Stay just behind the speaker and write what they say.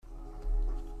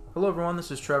Hello everyone,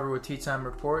 this is Trevor with Tea Time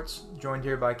Reports, joined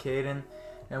here by Kayden,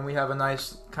 and we have a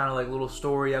nice kind of like little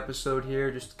story episode here,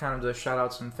 just kind of to shout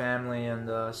out some family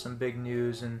and some big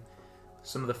news and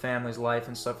some of the family's life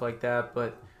and stuff like that.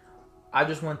 But I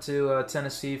just went to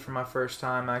Tennessee for my first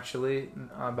time actually,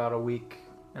 about a week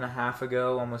and a half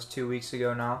ago, almost 2 weeks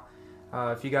ago now.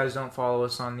 If you guys don't follow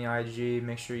us on the IG,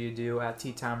 make sure you do, at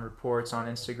Tea Time Reports on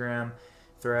Instagram,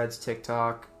 Threads,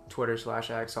 TikTok,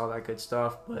 Twitter/X, all that good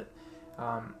stuff. But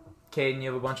Kayden,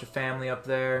 you have a bunch of family up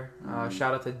there.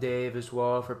 Shout out to Dave as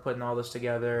well for putting all this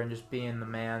together and just being the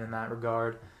man in that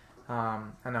regard. I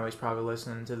know he's probably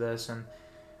listening to this. And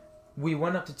we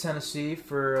went up to Tennessee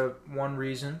for one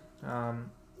reason. And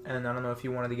I don't know if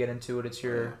you wanted to get into it. It's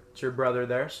your brother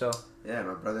there. So yeah,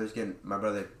 my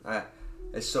brother.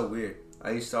 It's so weird.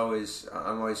 I'm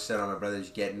always set on my brother's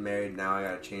getting married. Now I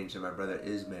gotta change that my brother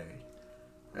is married.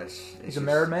 He's a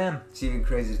married man. It's even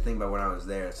crazy to think about when I was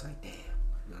there. It's like, damn.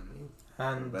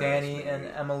 And Danny and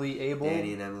Emilee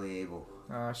Abel.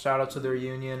 Shout out to their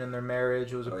union and their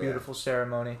marriage. It was a beautiful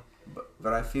ceremony.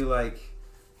 But I feel like,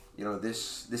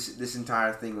 this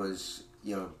entire thing was,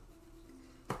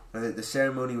 the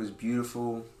ceremony was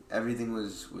beautiful. Everything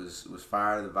was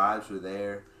fire. The vibes were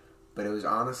there. But it was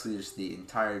honestly just the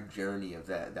entire journey of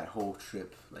that whole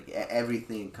trip. Like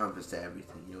everything encompassed to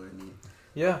everything. You know what I mean?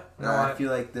 Yeah. I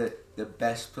feel like the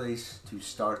best place to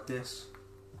start this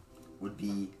would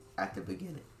be at the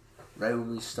beginning. Right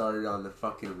when we started on the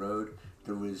fucking road,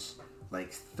 there was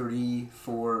like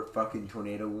 3-4 fucking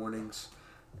tornado warnings,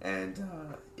 and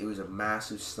it was a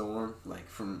massive storm. Like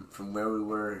from where we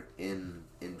were in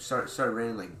started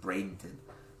raining like Bradenton,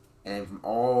 and from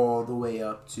all the way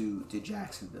up to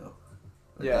Jacksonville.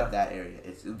 That area.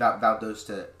 It's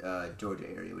Valdosta, Georgia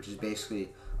area, which is basically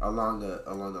along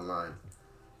the line.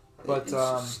 But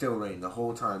it's still raining the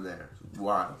whole time there. It's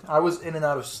wild. I was in and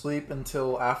out of sleep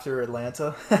until after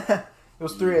Atlanta. It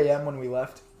was 3 a.m. when we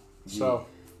left, so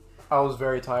I was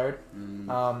very tired.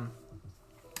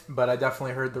 But I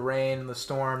definitely heard the rain, the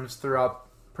storms throughout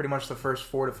pretty much the first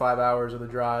 4 to 5 hours of the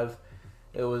drive.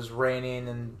 It was raining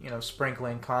and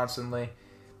sprinkling constantly.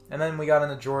 And then we got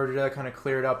into Georgia, kind of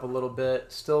cleared up a little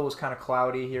bit. Still was kind of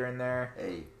cloudy here and there.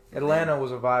 Atlanta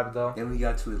was a vibe though. Then we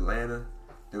got to Atlanta.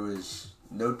 There was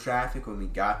no traffic when we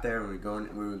got there. We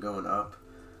were going up,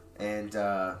 and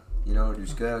it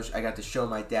was good. I got to show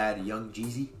my dad a Young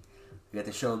Jeezy. I got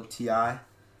to show him T.I.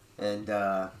 And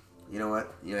you know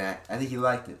what? I think he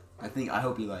liked it. I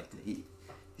hope he liked it. He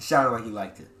sounded like he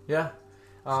liked it. Yeah.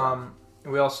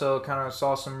 We also kind of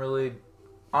saw some really,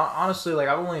 honestly, like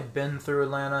I've only been through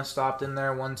Atlanta, stopped in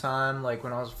there one time, like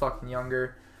when I was fucking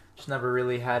younger. Just never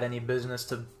really had any business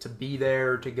to be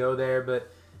there or to go there,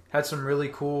 but had some really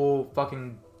cool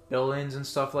fucking buildings and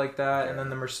stuff like that, and then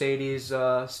the Mercedes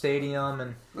Stadium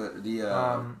and the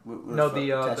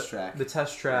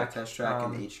test track and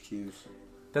HQs.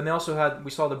 Then they also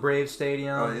we saw the Braves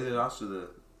Stadium. Oh, there's also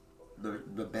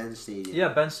the Ben Stadium. Yeah,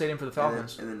 Ben Stadium for the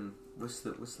Falcons. And then what's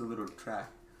the little track?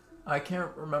 I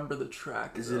can't remember the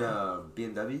track. Is it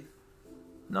BMW?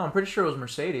 No, I'm pretty sure it was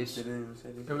Mercedes. It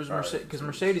Mercedes? It was Mercedes, because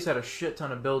Mercedes had a shit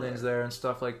ton of buildings there and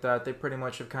stuff like that. They pretty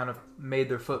much have kind of made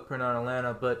their footprint on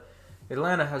Atlanta, but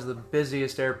Atlanta has the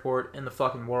busiest airport in the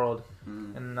fucking world,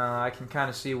 and I can kind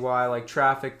of see why. Like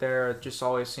traffic there, it just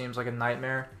always seems like a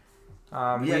nightmare.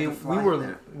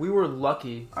 We were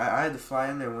lucky. I had to fly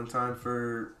in there one time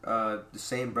for the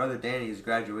same brother Danny's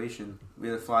graduation. We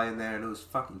had to fly in there, and it was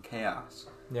fucking chaos.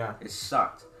 Yeah, it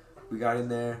sucked. We got in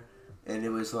there, and it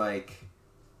was like,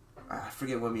 I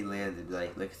forget when we landed,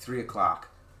 like 3 o'clock,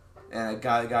 and I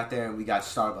got there and we got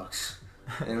Starbucks,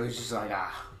 and it was just like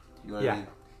you know what I mean?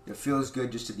 It feels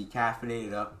good just to be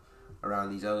caffeinated up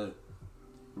around these other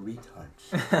retards,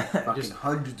 fucking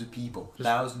hundreds of people,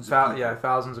 thousands of people.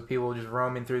 Thousands of people just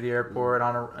roaming through the airport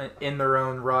in their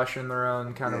own rush, in their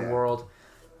own kind of world.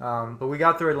 But we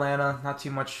got through Atlanta, not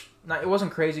too much. It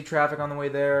wasn't crazy traffic on the way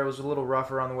there. It was a little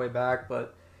rougher on the way back,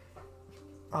 but.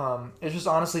 It's just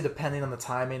honestly depending on the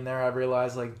timing there. I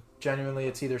realized like genuinely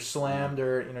it's either slammed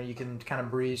or you can kind of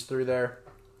breeze through there.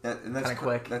 And that's kind of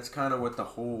quick. That's kind of what the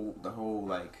whole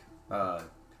like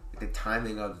the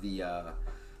timing of the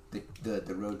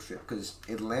road trip, because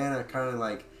Atlanta kind of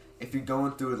like, if you're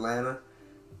going through Atlanta,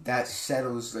 that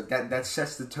settles that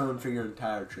sets the tone for your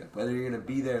entire trip. Whether you're gonna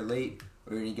be there late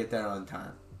or you're gonna get there on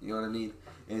time. You know what I mean?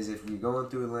 Is if you're going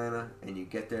through Atlanta and you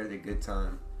get there at a good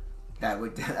time.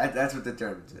 That's what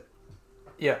determines it.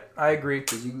 Yeah, I agree.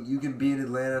 Because you can be in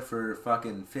Atlanta for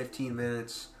fucking 15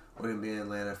 minutes, or you can be in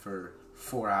Atlanta for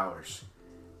 4 hours.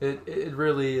 It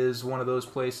really is one of those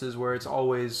places where it's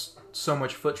always so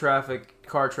much foot traffic,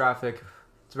 car traffic.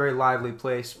 It's a very lively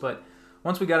place. But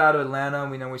once we got out of Atlanta,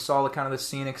 we saw the kind of the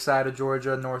scenic side of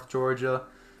Georgia, North Georgia.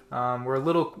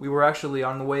 We were actually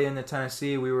on the way into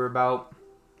Tennessee. We were about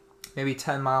maybe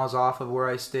 10 miles off of where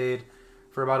I stayed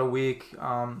for about a week,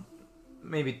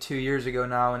 maybe 2 years ago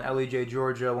now, in L.E.J.,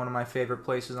 Georgia, one of my favorite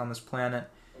places on this planet.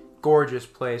 Gorgeous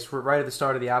place. We're right at the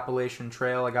start of the Appalachian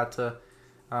Trail. I got to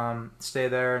stay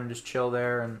there and just chill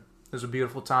there, and it was a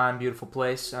beautiful time, beautiful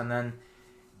place. And then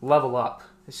level up.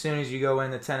 As soon as you go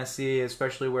into Tennessee,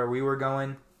 especially where we were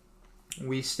going,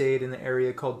 we stayed in the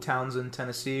area called Townsend,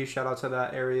 Tennessee. Shout out to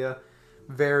that area.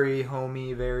 Very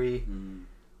homey, very...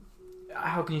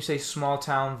 how can you say small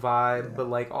town vibe, but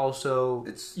like also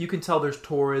you can tell there's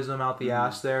tourism out the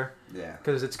ass there. Yeah.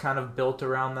 Because it's kind of built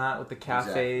around that with the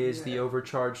cafes, the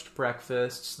overcharged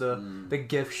breakfasts, the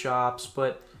gift shops,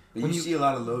 but you see a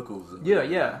lot of locals.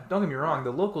 Yeah. Don't get me wrong,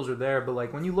 the locals are there, but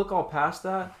like when you look all past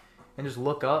that and just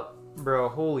look up, bro,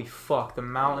 holy fuck, the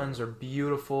mountains are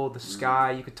beautiful, the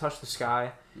sky, you could touch the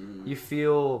sky. You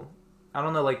feel, I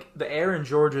don't know, like the air in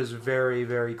Georgia is very,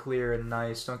 very clear and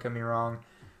nice, don't get me wrong.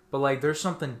 But like, there's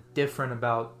something different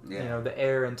about the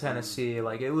air in Tennessee.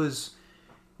 Like it was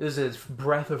a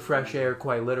breath of fresh air,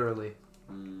 quite literally,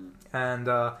 and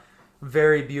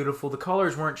very beautiful. The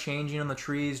colors weren't changing on the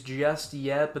trees just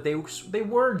yet, but they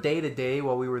were day to day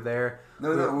while we were there.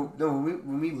 No.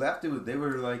 When we left, they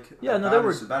were like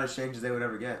about as changed as they would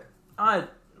ever get. I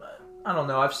don't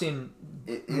know. I've seen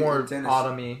more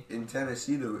autumny in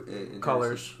Tennessee though.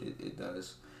 Colors. It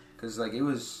does. Because like it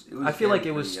was. I feel like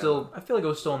it was still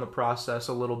in the process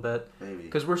a little bit. Maybe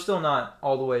because we're still not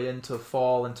all the way into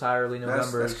fall entirely.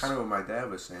 November. That's kind of what my dad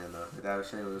was saying though. My dad was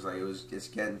saying it's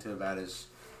getting to about as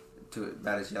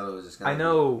yellow as it's gonna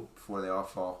be before they all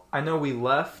fall. I know we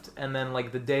left, and then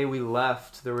like the day we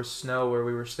left, there was snow where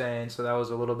we were staying, so that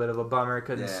was a little bit of a bummer.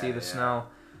 Couldn't see the snow,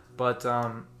 but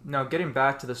no. Getting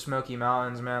back to the Smoky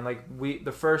Mountains, man. Like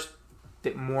the first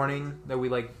morning that we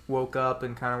like woke up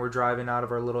and kind of were driving out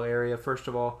of our little area. First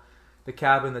of all, the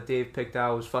cabin that Dave picked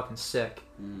out was fucking sick.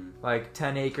 Like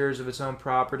 10 acres of its own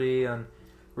property and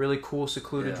really cool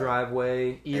secluded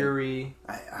driveway, eerie.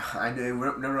 I knew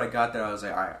whenever I got there, I was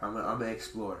like, all right, I'm gonna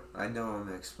explore. I know I'm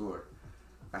gonna explore.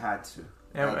 I had to.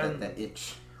 And that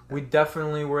itch. We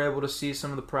definitely were able to see some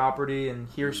of the property and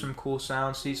hear some cool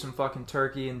sounds. See some fucking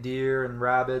turkey and deer and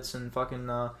rabbits and fucking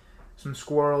some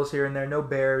squirrels here and there. No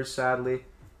bears, sadly.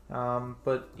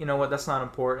 But you know what? That's not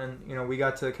important. You know, we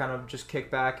got to kind of just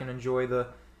kick back and enjoy the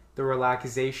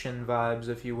relaxation vibes,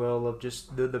 if you will, of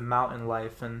just the mountain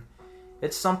life. And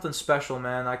it's something special,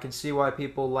 man. I can see why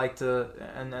people like to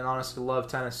and honestly love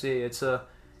Tennessee. It's a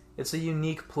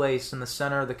unique place in the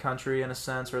center of the country, in a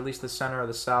sense, or at least the center of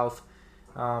the South.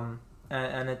 And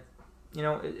it,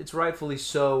 it's rightfully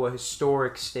so a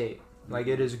historic state. Like,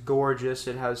 it is gorgeous.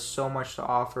 It has so much to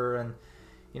offer. And,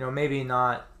 maybe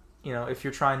not, if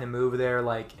you're trying to move there,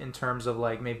 like, in terms of,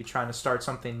 like, maybe trying to start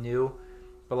something new.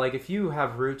 But, like, if you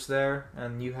have roots there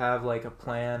and you have, like, a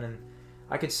plan, and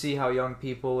I could see how young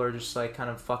people are just, like, kind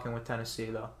of fucking with Tennessee,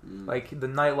 though. Like, the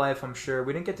nightlife, I'm sure.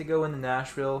 We didn't get to go into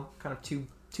Nashville. Kind of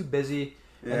too busy.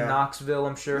 Yeah. And Knoxville,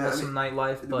 I'm sure, has some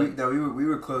nightlife. But we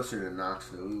were closer to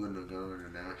Knoxville. We wouldn't have gone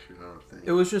to Nashville, I don't think.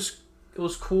 It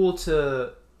was cool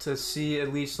to see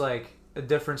at least like a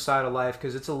different side of life,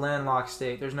 because it's a landlocked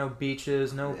state. There's no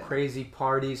beaches, no crazy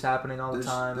parties happening all the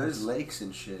time. There's lakes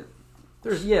and shit.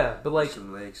 But like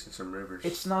some lakes and some rivers.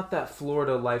 It's not that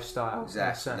Florida lifestyle.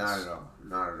 Exactly. In a sense.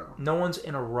 Not at all. No one's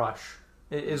in a rush.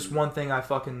 It is one thing I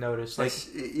fucking noticed. Like,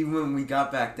 even when we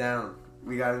got back down,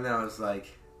 we got in there. I was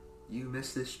like, "You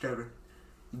miss this, Trevor?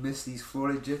 You miss these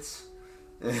Florida jits?"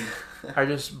 I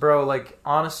just, bro, like,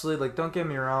 honestly, like, don't get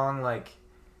me wrong, like,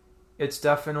 it's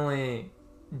definitely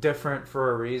different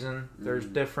for a reason. There's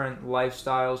different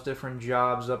lifestyles, different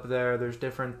jobs up there. There's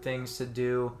different things to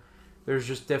do. There's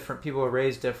just different, people are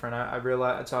raised different. I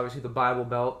realize it's obviously the Bible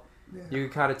Belt. Yeah. You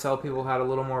could kind of tell people had a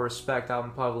little more respect out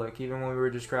in public. Even when we were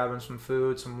just grabbing some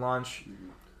food, some lunch,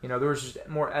 there was just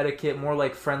more etiquette, more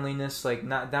like friendliness. Like,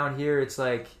 not down here, it's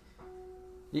like,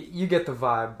 you get the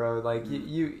vibe, bro. Like,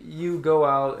 you go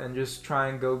out and just try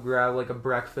and go grab like a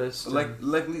breakfast. Like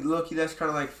look, that's kind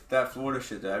of like that Florida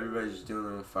shit that everybody's just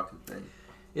doing their fucking thing.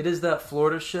 It is that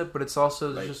Florida shit, but it's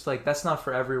also just like, that's not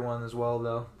for everyone as well,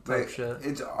 though. Type shit.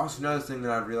 It's also another thing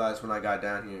that I realized when I got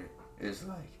down here is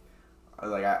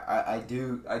I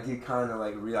do kind of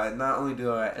like realize, not only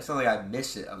do it's not like I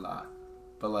miss it a lot,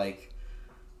 but like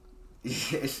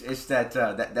it's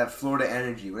that Florida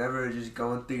energy. Whenever it's just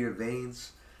going through your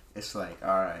veins, it's like,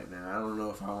 all right, man, I don't know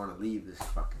if I want to leave this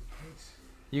fucking place.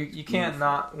 You can't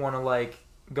not want to like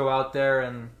go out there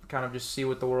and kind of just see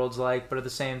what the world's like. But at the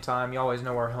same time, you always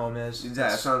know where home is.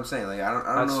 Exactly. That's what I'm saying. Like I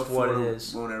don't know if Florida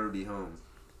won't ever be home.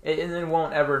 And it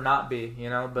won't ever not be, you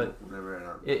know. But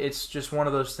it's just one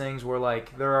of those things where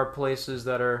like there are places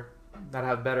that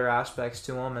have better aspects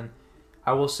to them. And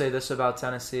I will say this about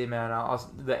Tennessee, man.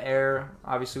 The air,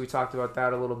 obviously, we talked about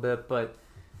that a little bit, but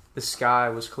the sky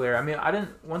was clear. I mean,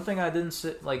 one thing I didn't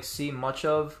see much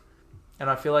of. And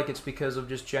I feel like it's because of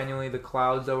just genuinely the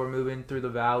clouds that were moving through the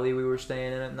valley we were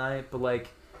staying in at night. But, like,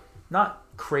 not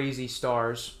crazy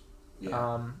stars.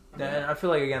 Yeah. And I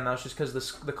feel like, again, that's just because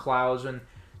the clouds. And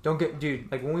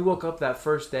dude, like, when we woke up that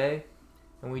first day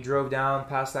and we drove down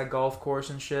past that golf course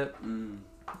and shit,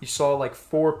 you saw, like,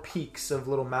 4 peaks of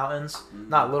little mountains.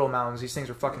 Not little mountains. These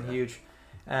things are fucking huge.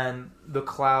 And the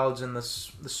clouds and the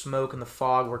smoke and the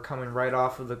fog were coming right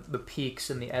off of the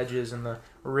peaks and the edges and the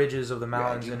ridges of the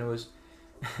mountains. And it was...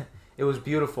 it was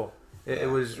beautiful. It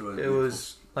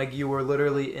was like you were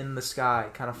literally in the sky,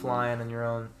 kind of flying in your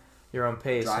own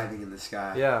pace, driving in the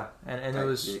sky. Yeah, and it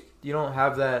was you don't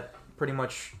have that pretty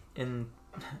much in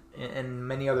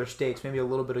many other states. Maybe a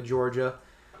little bit of Georgia,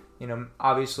 you know,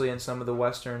 obviously in some of the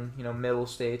western, you know, middle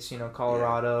states, you know,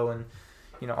 Colorado and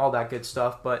you know all that good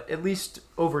stuff. But at least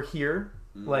over here,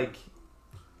 like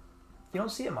you don't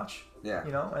see it much. Yeah,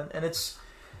 you know, and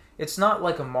it's not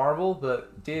like a marvel,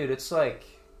 but dude, it's like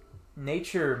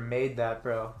nature made that,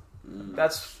 bro.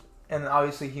 And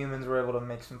obviously humans were able to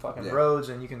make some fucking roads,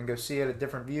 and you can go see it at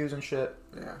different views and shit.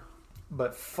 Yeah.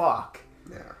 But fuck.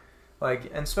 Yeah. Like,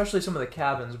 and especially some of the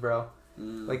cabins, bro.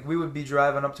 Like, we would be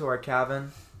driving up to our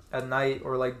cabin at night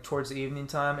or like towards the evening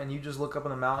time, and you just look up in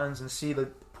the mountains and see the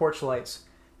porch lights,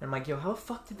 and I'm like, yo, how the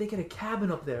fuck did they get a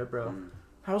cabin up there, bro?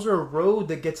 How's there a road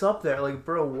that gets up there? Like,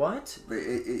 bro, what? But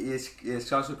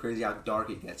it's also crazy how dark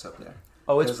it gets up there.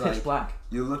 Oh, it's pitch black.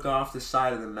 You look off the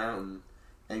side of the mountain,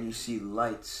 and you see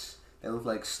lights that look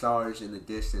like stars in the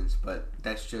distance, but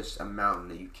that's just a mountain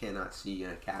that you cannot see in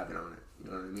a cabin on it.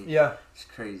 You know what I mean? Yeah. It's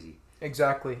crazy.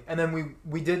 Exactly. And then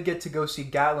we did get to go see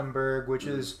Gatlinburg, which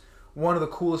is one of the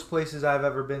coolest places I've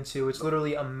ever been to. It's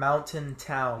literally a mountain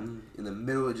town. In the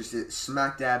middle of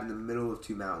smack dab in the middle of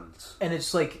 2 mountains. And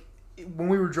it's like... When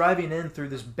we were driving in through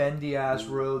this bendy-ass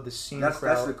road, the scenic route...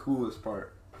 That's the coolest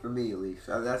part, for me at least.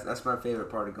 That's my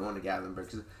favorite part of going to Gatlinburg.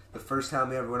 Because the first time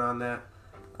we ever went on that,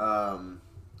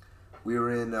 we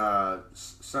were in... I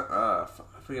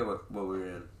forget what we were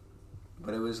in.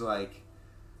 But it was like...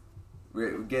 We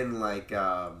were getting like...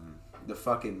 the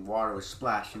fucking water was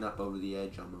splashing up over the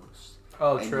edge almost.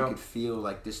 Oh, and true. You could feel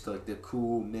like just like the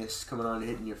cool mist coming on and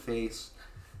hitting your face.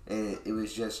 And it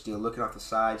was just, you know, looking off the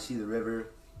side, see the river...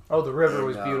 Oh, the river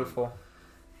was beautiful.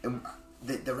 And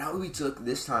the route we took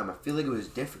this time, I feel like it was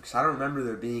different. Because I don't remember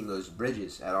there being those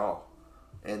bridges at all.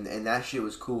 And that shit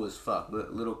was cool as fuck.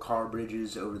 Little car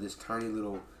bridges over this tiny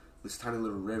little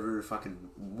river. Fucking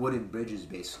wooden bridges,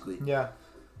 basically. Yeah.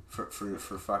 For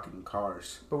fucking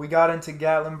cars. But we got into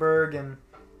Gatlinburg and,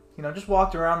 you know, just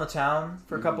walked around the town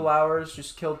for a couple hours.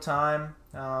 Just killed time.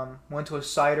 Went to a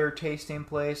cider tasting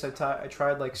place. I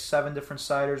tried like 7 different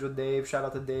ciders with Dave. Shout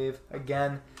out to Dave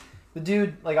again. The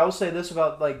dude, like, I will say this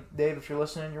about like Dave, if you're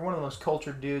listening, you're one of the most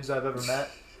cultured dudes I've ever met.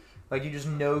 Like, you just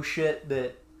know shit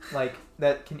that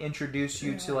can introduce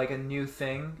you to like a new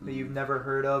thing that you've never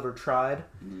heard of or tried,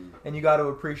 and you got to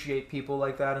appreciate people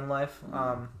like that in life.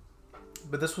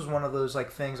 But this was one of those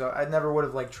like things I never would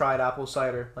have like tried apple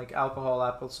cider, like alcohol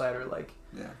apple cider, like.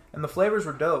 Yeah. And the flavors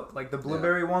were dope. Like the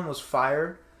blueberry one was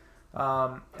fire.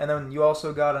 And then you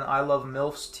also got an I Love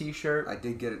MILFs t-shirt. I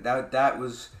did get it. That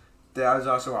was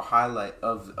also a highlight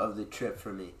of the trip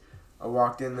for me. I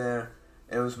walked in there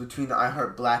and it was between the I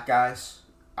Heart Black Guys,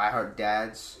 I Heart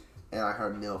Dads, and I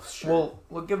Heart MILFs shirt. Well,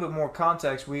 we'll give it more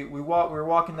context. We were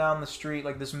walking down the street,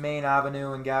 like this main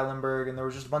avenue in Gatlinburg, and there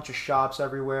was just a bunch of shops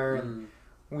everywhere, and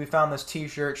we found this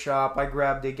t-shirt shop. I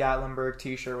grabbed a Gatlinburg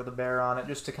t-shirt with a bear on it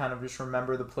just to kind of just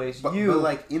remember the place. But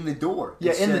like in the door.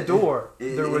 Yeah, in the door.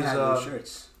 There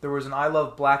was an I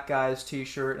Love Black Guys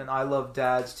t-shirt, an I Love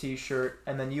Dads t-shirt,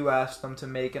 and then you asked them to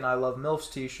make an I Love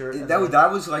MILFs t-shirt. That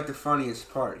was like the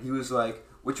funniest part. He was like,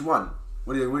 "Which one?"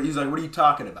 He was like, "What are you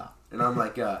talking about?" And I'm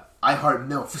like, "I Heart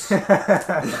MILFs."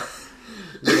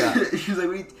 Yeah. He was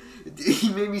like, he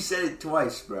made me say it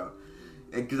twice, bro,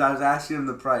 because I was asking him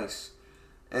the price.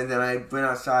 And then I went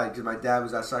outside because my dad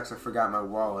was outside because I forgot my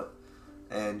wallet,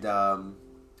 and I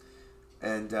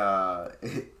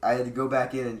had to go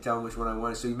back in and tell him which one I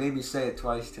wanted. So he made me say it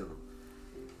twice to him.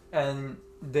 And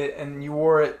you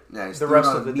wore it the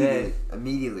rest of the day.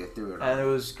 Immediately, I threw it on. And it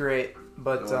was great.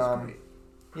 But great.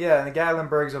 Yeah, and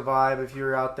Gatlinburg's a vibe. If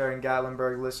you're out there in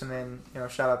Gatlinburg listening, you know,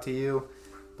 shout out to you.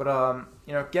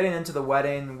 But getting into the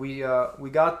wedding, we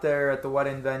got there at the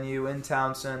wedding venue in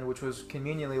Townsend, which was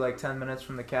conveniently like 10 minutes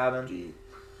from the cabin. Gee.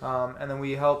 And then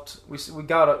we helped. We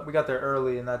got there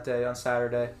early in that day on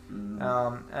Saturday,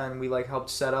 and we like helped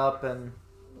set up and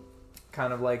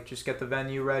kind of like just get the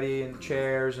venue ready and the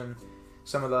chairs and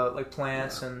some of the like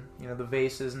plants and the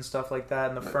vases and stuff like that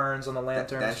and the ferns on the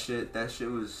lanterns. That shit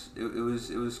was it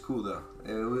was cool though.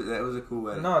 That was a cool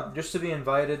wedding. No, just to be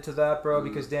invited to that, bro,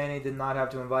 because Danny did not have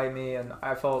to invite me, and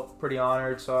I felt pretty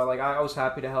honored. So like I was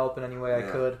happy to help in any way I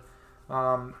could.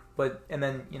 And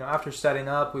then after setting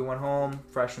up, we went home,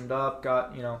 freshened up,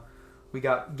 we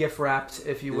got gift wrapped,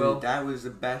 if you will. That was the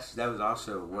best. That was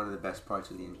also one of the best parts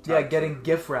of the entire. Yeah, getting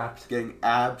gift wrapped. Getting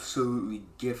absolutely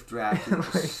gift wrapped with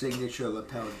the signature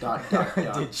lapel. ...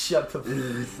 Dude, shut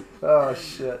the. Oh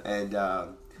shit. And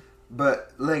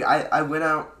but like I went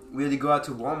out. We had to go out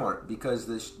to Walmart because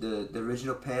the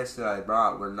original pants that I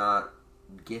brought were not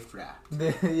gift wrapped.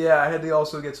 Yeah, I had to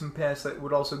also get some pants that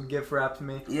would also gift wrap to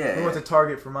me. Yeah, we went to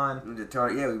Target for mine. We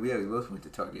both went to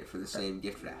Target for the same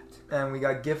gift wrapped. And we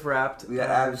got gift wrapped. We got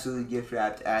absolutely gift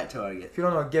wrapped at Target. If you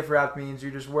don't know what gift wrap means,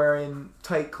 you're just wearing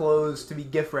tight clothes to be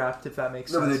gift wrapped, if that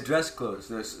makes sense. No, but the dress clothes.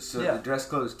 The dress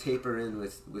clothes taper in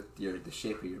with the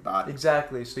shape of your body.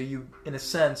 Exactly. So you, in a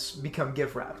sense, become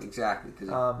gift wrapped. Exactly, because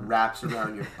it wraps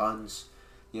around your buns.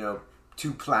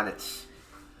 2 planets.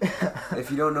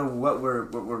 If you don't know what we're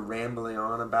rambling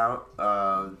on about,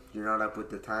 you're not up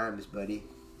with the times, buddy.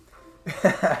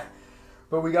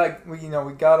 But we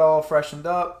got all freshened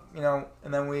up,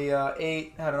 and then we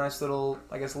ate, had a nice little,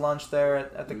 I guess, lunch there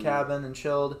at the cabin and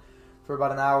chilled for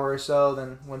about an hour or so.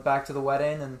 Then went back to the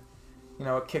wedding, and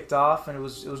it kicked off, and it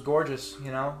was gorgeous.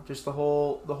 Just the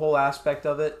whole aspect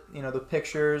of it. The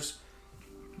pictures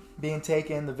being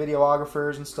taken, the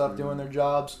videographers and stuff doing their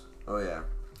jobs. Oh yeah.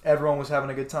 Everyone was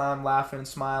having a good time, laughing,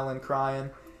 smiling,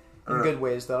 crying, in good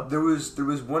ways though. There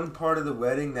was one part of the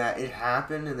wedding that it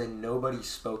happened and then nobody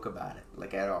spoke about it,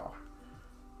 like at all.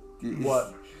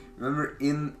 What? Remember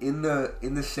in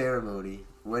the ceremony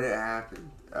when it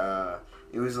happened,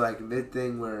 it was like mid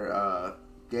thing where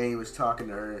Danny was talking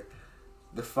to her,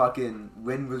 the fucking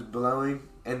wind was blowing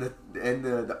and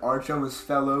the arch almost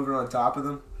fell over on top of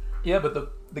them. Yeah, but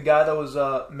the guy that was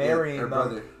marrying her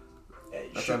brother.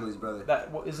 That's Emilee's brother.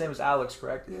 His name was Alex,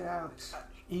 correct? Yeah, Alex.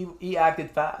 He acted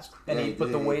fast, and he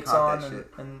put the weights on,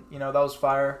 and that was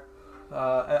fire.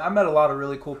 I met a lot of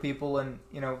really cool people, and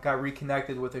got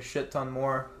reconnected with a shit ton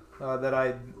more that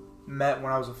I met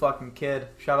when I was a fucking kid.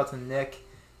 Shout out to Nick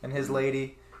and his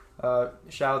lady.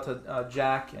 Shout out to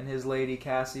Jack and his lady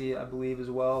Cassie, I believe as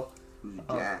well. Who's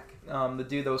Jack? The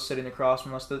dude that was sitting across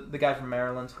from us, the guy from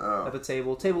Maryland, at the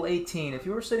table 18. If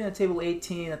you were sitting at table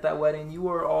 18 at that wedding, you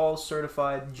were all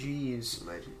certified G's.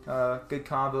 Good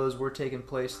combos were taking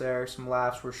place there. Some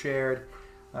laughs were shared.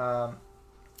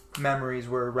 Memories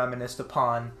were reminisced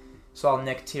upon. Saw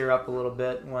Nick tear up a little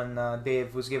bit when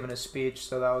Dave was giving his speech.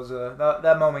 So that was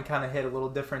that moment kind of hit a little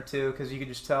different too, because you could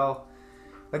just tell,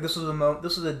 like this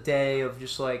was a day of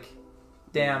just like,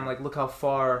 damn, like look how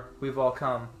far we've all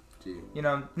come.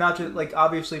 Not just like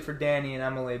obviously for Danny and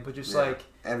Emilee, but just like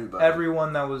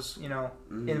everyone that was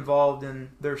involved in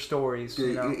their stories.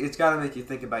 Dude, it's got to make you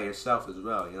think about yourself as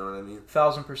well. You know what I mean?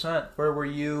 1000%. Where were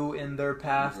you in their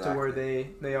path to where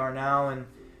they are now, and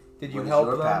did you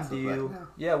help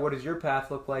them? What does your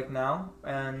path look like now?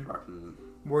 And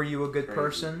were you a good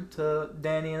person to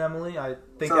Danny and Emilee? I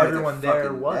think everyone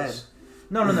there was. Dead.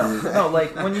 No.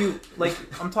 Like when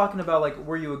I'm talking about like,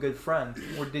 were you a good friend?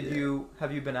 Or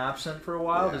have you been absent for a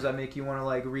while? Yeah. Does that make you want to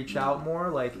like reach out more?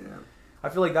 Like, I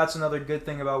feel like that's another good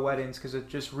thing about weddings because it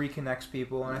just reconnects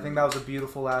people, and I think that was a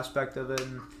beautiful aspect of it.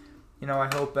 And I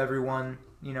hope everyone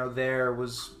there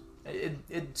was.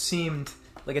 It seemed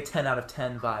like a 10 out of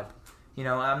 10 vibe.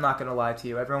 I'm not gonna lie to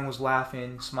you. Everyone was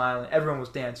laughing, smiling. Everyone was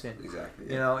dancing. Exactly.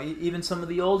 Yeah. Even some of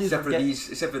the oldies.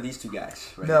 Except for these 2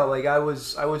 guys. Right? No, like I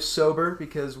was sober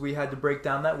because we had to break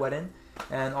down that wedding,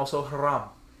 and also haram.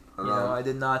 I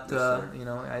did not.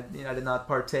 I did not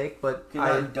partake, but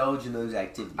I indulge in those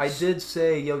activities. I did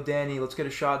say, "Yo, Danny, let's get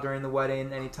a shot during the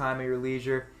wedding, any time at your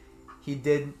leisure." He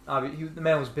did. The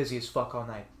man was busy as fuck all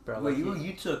night, bro. Wait,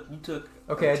 you took.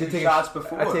 Okay, I did take shots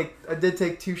before. I did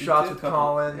take 2 shots with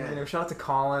Colin. Yeah. Shout out to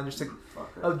Colin, just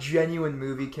a genuine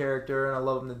movie character, and I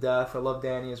love him to death. I love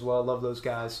Danny as well. I love those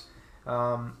guys.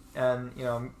 And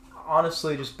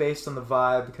honestly, just based on the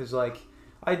vibe, because like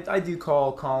I do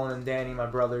call Colin and Danny my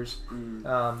brothers.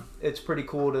 It's pretty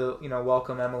cool to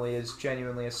welcome Emilee as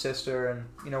genuinely a sister, and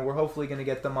we're hopefully going to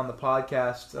get them on the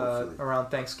podcast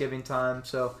around Thanksgiving time.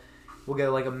 So. We'll get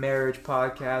like a marriage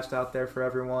podcast out there for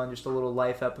everyone, just a little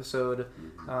life episode.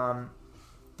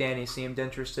 Danny seemed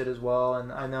interested as well,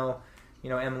 and I know,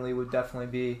 Emilee would definitely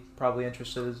be probably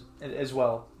interested as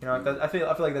well. I feel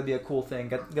like that'd be a cool thing.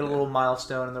 Get a little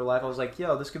milestone in their life. I was like,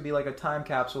 yo, this could be like a time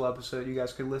capsule episode. You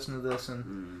guys could listen to this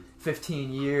in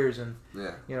 15 years and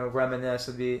reminisce.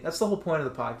 That's the whole point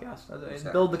of the podcast.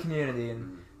 Exactly. Build the community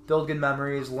and build good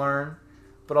memories, learn,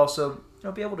 but also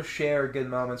be able to share good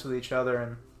moments with each other.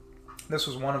 And this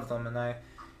was one of them. And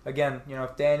again,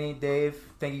 Danny, Dave,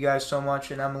 thank you guys so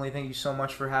much, and Emilee, thank you so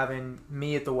much for having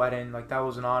me at the wedding. Like, that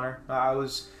was an honor. I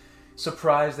was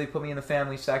surprised they put me in the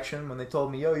family section when they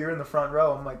told me, yo, you're in the front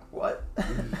row. I'm like, what?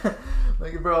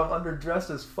 Like, bro, I'm underdressed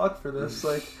as fuck for this.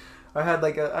 Like, I had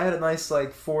a nice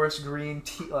like forest green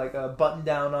a button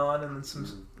down on, and then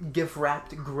some gift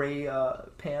wrapped gray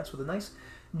pants with a nice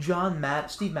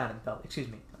Steve Madden belt. Excuse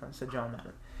me, I said John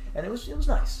Madden, and it was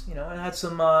nice. And I had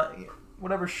some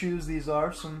whatever shoes these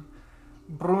are, some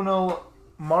Bruno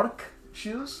Mark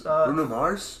shoes. Bruno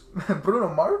Mars? Bruno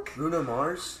Mark? Bruno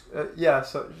Mars? Yeah,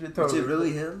 so totally. Is it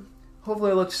really him? Hopefully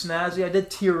I look snazzy. I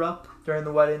did tear up during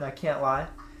the wedding, I can't lie.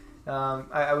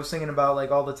 I was thinking about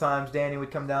like all the times Danny would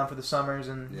come down for the summers,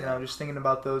 and just thinking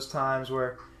about those times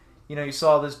where you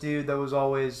saw this dude that was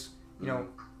always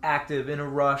active, in a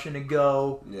rush, in a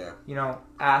go,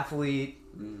 athlete.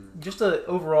 Just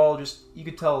overall, you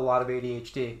could tell a lot of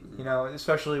ADHD,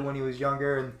 especially when he was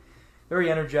younger, and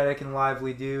very energetic and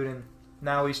lively dude. And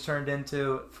now he's turned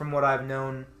into, from what I've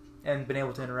known and been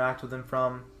able to interact with him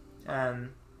from and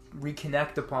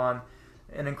reconnect upon,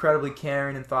 an incredibly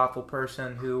caring and thoughtful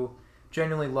person who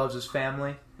genuinely loves his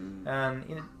family.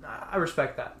 And I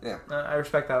respect that. Yeah, I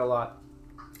respect that a lot.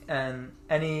 And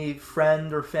any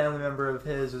friend or family member of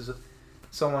his is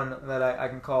someone that I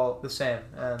can call the same.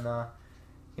 And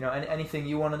anything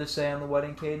you wanted to say on the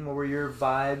wedding, Kayden? What were your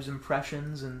vibes,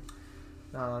 impressions, and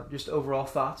just overall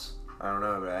thoughts? I don't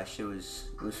know, but that shit was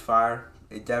fire.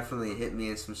 It definitely hit me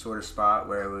in some sort of spot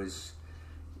where it was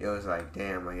like,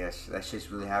 damn, I guess that shit's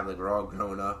really happening. Like, we're all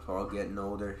growing up, all getting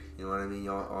older. You know what I mean?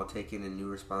 All taking in new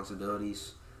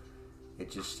responsibilities. It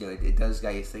just, it does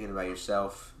got you thinking about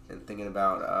yourself and thinking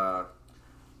about,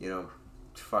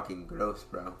 fucking growth,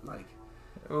 bro. Like,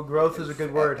 well, growth is a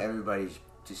good word. Everybody's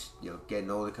just getting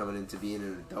older, coming into being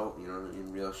an adult,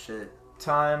 in real shit.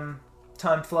 Time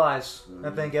flies.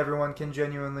 I think everyone can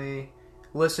genuinely,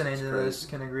 listening to this,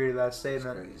 can agree to that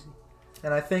statement. It's crazy.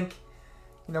 And I think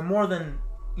more than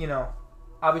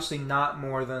obviously not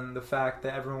more than the fact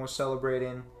that everyone was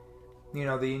celebrating the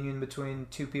union between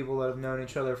two people that have known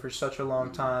each other for such a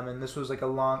long time. And this was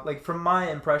like from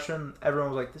my impression,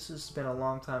 everyone was like, this has been a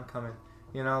long time coming.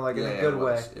 In a good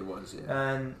way. It was,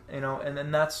 yeah. And,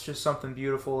 and that's just something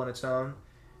beautiful in its own,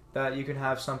 that you can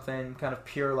have something kind of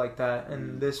pure like that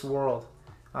in this world.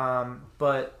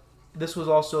 But this was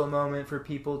also a moment for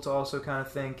people to also kind of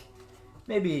think,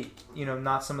 maybe,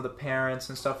 not some of the parents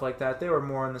and stuff like that. They were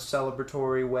more in the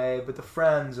celebratory way, but the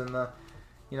friends and the,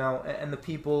 and the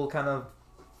people kind of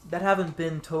that haven't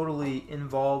been totally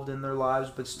involved in their lives,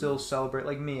 but still celebrate.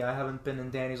 Like me, I haven't been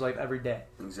in Danny's life every day.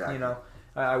 Exactly.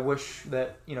 I wish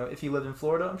that, if he lived in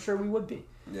Florida, I'm sure we would be.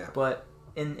 Yeah. But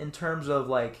in terms of,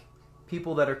 like,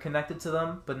 people that are connected to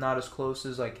them, but not as close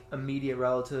as, like, immediate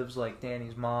relatives, like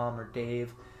Danny's mom or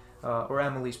Dave, or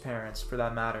Emilee's parents, for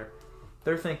that matter,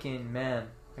 they're thinking, man,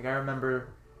 like, I remember,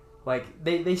 like,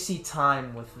 they see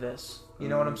time with this. You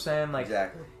know what I'm saying? Like,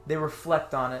 exactly. They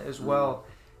reflect on it as well.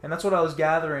 And that's what I was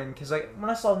gathering, because, like, when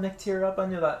I saw Nick tear up, I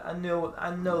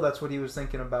know that's what he was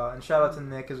thinking about. And shout out to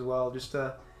Nick as well, just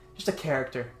a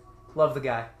character. Love the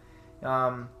guy.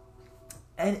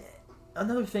 And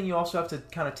another thing you also have to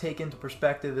kind of take into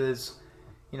perspective is,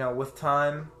 with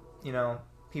time,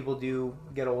 people do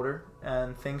get older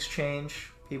and things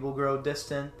change. People grow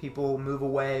distant. People move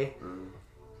away.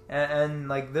 And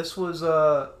like, this was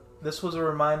a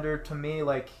reminder to me,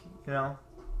 like,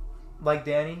 like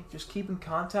Danny, just keep in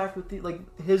contact with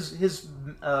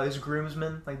his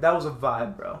groomsmen. Like, that was a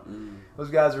vibe, bro.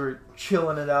 Those guys were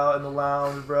chilling it out in the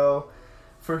lounge, bro,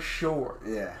 for sure.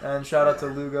 Yeah. And shout out to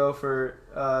Lugo for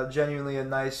genuinely a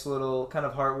nice little kind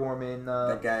of heartwarming.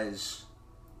 That guy's.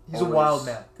 He's a wild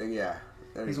man. Yeah.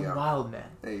 He's a wild man.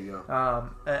 There you go.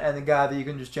 And the guy that you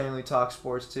can just genuinely talk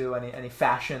sports to, any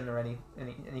fashion or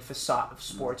any facade of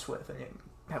sports with, and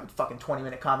have a fucking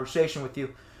 20-minute conversation with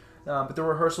you. But the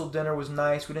rehearsal dinner was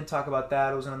nice. We didn't talk about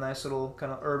that. It was in a nice little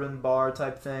kind of urban bar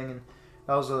type thing, and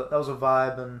that was a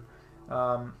vibe.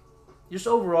 And just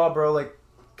overall, bro, like,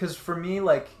 because for me,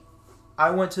 like,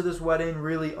 I went to this wedding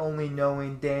really only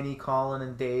knowing Danny, Colin,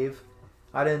 and Dave.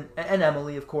 I didn't, and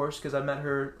Emilee, of course, because I met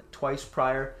her twice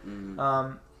prior.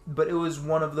 But it was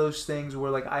one of those things where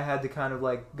like I had to kind of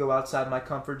like go outside my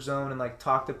comfort zone and like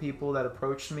talk to people that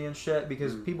approached me and shit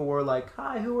because people were like,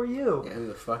 "Hi, who are you?" Yeah, who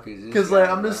the fuck is this? Because like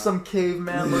I'm just some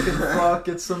caveman looking fuck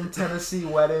at some Tennessee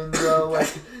wedding, bro.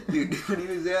 Like, dude, when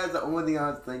he was there, that's the only thing I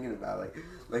was thinking about. Like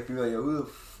you're like, yo, who the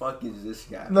fuck is this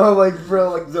guy? No, like,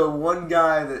 bro, like the one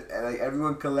guy that like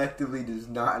everyone collectively does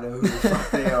not know who the fuck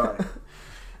they are.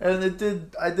 And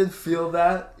I did feel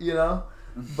that, you know.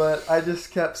 But I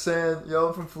just kept saying, "Yo,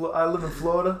 I'm from I live in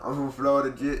Florida." I'm from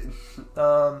Florida, jit.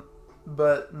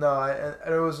 But no,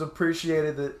 and it was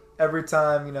appreciated that every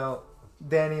time, you know,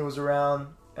 Danny was around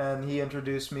and he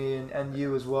introduced me and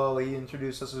you as well. He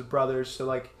introduced us as brothers, so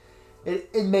like,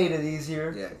 it made it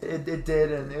easier. Yeah, it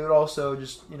did, and it also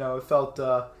just, you know, it felt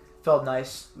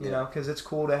nice, you know, because it's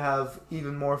cool to have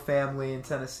even more family in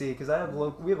Tennessee. Because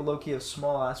we have a low-key a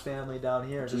small ass family down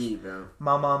here. Gee, bro.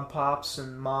 My mom, pops,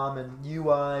 and mom, and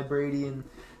UI, Brady, and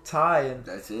Ty, and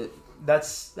that's it.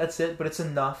 That's it. But it's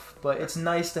enough. But it's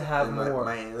nice to have more.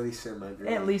 My Aunt Lisa and my Grammy.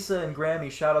 Aunt Lisa and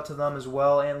Grammy, shout out to them as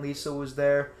well. Aunt Lisa was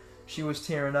there. She was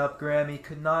tearing up. Grammy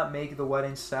could not make the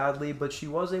wedding, sadly, but she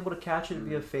was able to catch it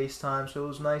via FaceTime. So it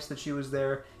was nice that she was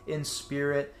there in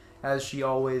spirit, as she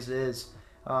always is.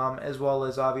 As well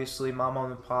as obviously my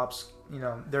mom and pops, you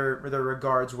know, their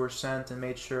regards were sent, and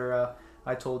made sure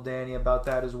I told Danny about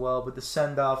that as well. But the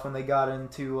send off when they got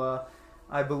into,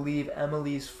 I believe,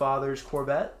 Emilee's father's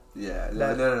Corvette. Yeah,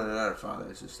 no, not her father.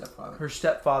 It's her stepfather. Her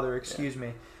stepfather, excuse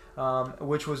me,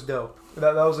 which was dope.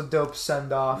 That was a dope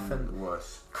send off, and it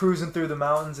was. Cruising through the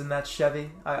mountains in that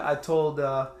Chevy. I told.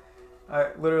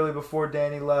 I literally before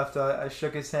Danny left, I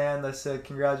shook his hand. I said,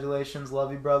 "Congratulations,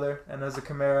 love you, brother." And as a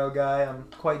Camaro guy, I'm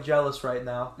quite jealous right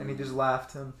now. And he just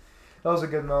laughed, and that was a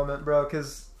good moment, bro.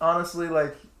 Because honestly,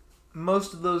 like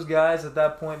most of those guys at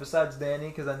that point, besides Danny,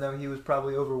 because I know he was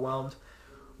probably overwhelmed,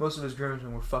 most of his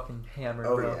groomsmen were fucking hammered,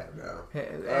 bro. Oh yeah,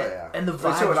 bro. And the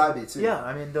vibes. So would I be too. Yeah,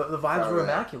 I mean the vibes were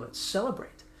immaculate.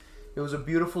 Celebrate. It was a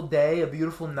beautiful day, a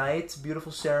beautiful night,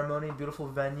 beautiful ceremony, beautiful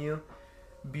venue,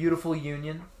 beautiful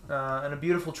union. And a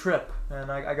beautiful trip,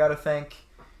 and I got to thank,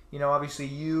 you know, obviously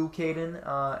you, Kayden,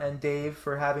 and Dave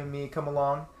for having me come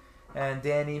along, and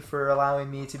Danny for allowing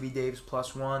me to be Dave's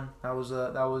 +1. That was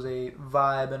a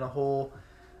vibe and a whole,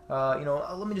 you know,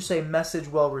 let me just say, message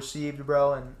well received,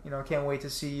 bro. And you know, can't wait to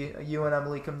see you and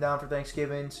Emilee come down for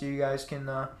Thanksgiving, so you guys can,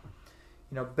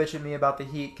 you know, bitch at me about the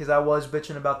heat, because I was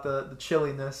bitching about the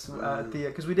chilliness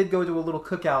because we did go to a little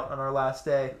cookout on our last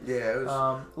day. Yeah, it was.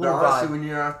 Honestly, when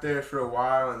you're out there for a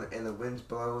while and the wind's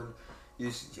blowing,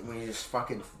 you just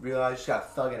fucking realize you just gotta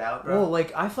thug it out, bro. Well,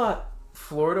 like I thought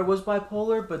Florida was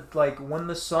bipolar, but like when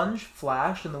the sun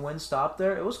flashed and the wind stopped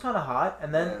there, it was kind of hot,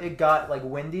 and then it got like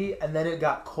windy, and then it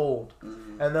got cold,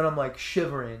 and then I'm like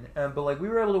shivering. But like we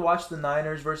were able to watch the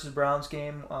Niners versus Browns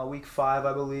game, week 5,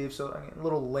 I believe. So I mean, a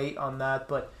little late on that,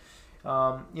 but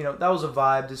you know, that was a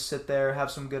vibe to sit there, have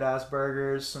some good ass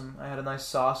burgers. I had a nice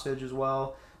sausage as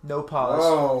well. No pause.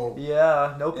 Whoa.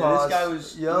 Yeah, no pause. This guy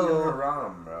was eating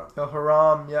haram, bro. Oh,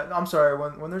 haram. Yeah, I'm sorry.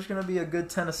 When there's gonna be a good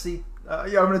Tennessee.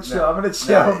 Yeah, I'm gonna chill. I'm gonna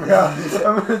chill, bro.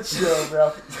 I'm gonna chill,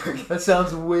 bro. That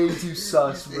sounds way too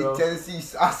sus, bro. Tennessee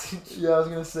sausage. Yeah, I was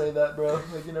gonna say that, bro.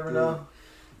 Like you never know.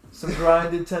 Some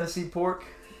grinded Tennessee pork,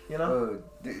 you know. Oh,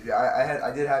 dude,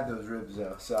 I did have those ribs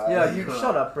though. So you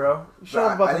shut up, bro. Shut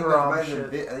up about the haram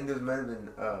shit. I think those might have been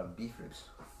beef ribs.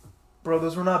 Bro,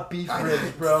 those were not beef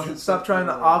ribs, bro. Stop trying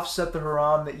to offset the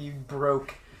haram that you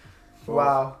broke. Full.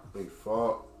 Wow. Wait,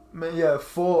 full. Yeah,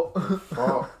 full.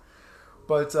 Full.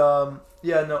 But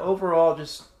yeah, no. Overall,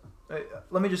 just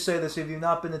let me just say this: if you've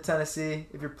not been to Tennessee,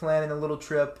 if you're planning a little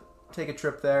trip, take a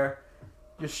trip there.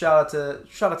 Just shout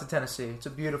out to Tennessee. It's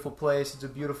a beautiful place. It's a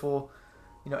beautiful,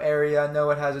 you know, area. I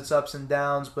know it has its ups and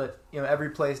downs, but you know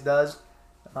every place does.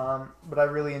 But I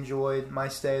really enjoyed my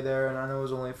stay there, and I know it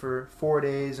was only for 4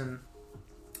 days and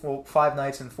 5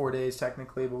 nights and 4 days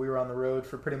technically, but we were on the road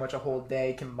for pretty much a whole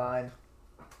day combined.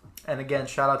 And again,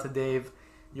 shout out to Dave.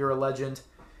 You're a legend.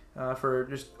 For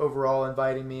just overall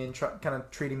inviting me and kind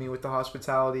of treating me with the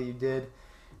hospitality you did.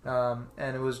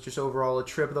 And it was just overall a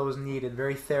trip that was needed.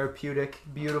 Very therapeutic,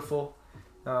 beautiful.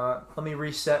 Let me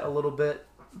reset a little bit.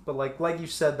 But like you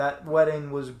said, that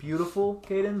wedding was beautiful,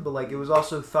 Kayden. But like it was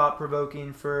also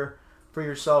thought-provoking for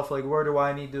yourself. Like where do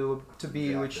I need to be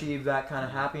to achieve that kind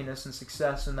of happiness and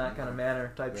success in that kind of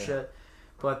manner type shit.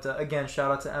 But again,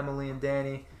 shout out to Emilee and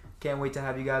Danny. Can't wait to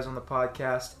have you guys on the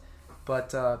podcast. But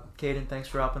Kayden, thanks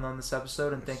for hopping on this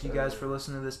episode, and thank you guys for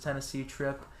listening to this Tennessee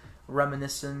trip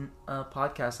reminiscent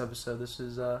podcast episode. This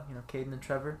is Kayden and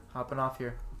Trevor hopping off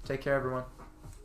here. Take care, everyone.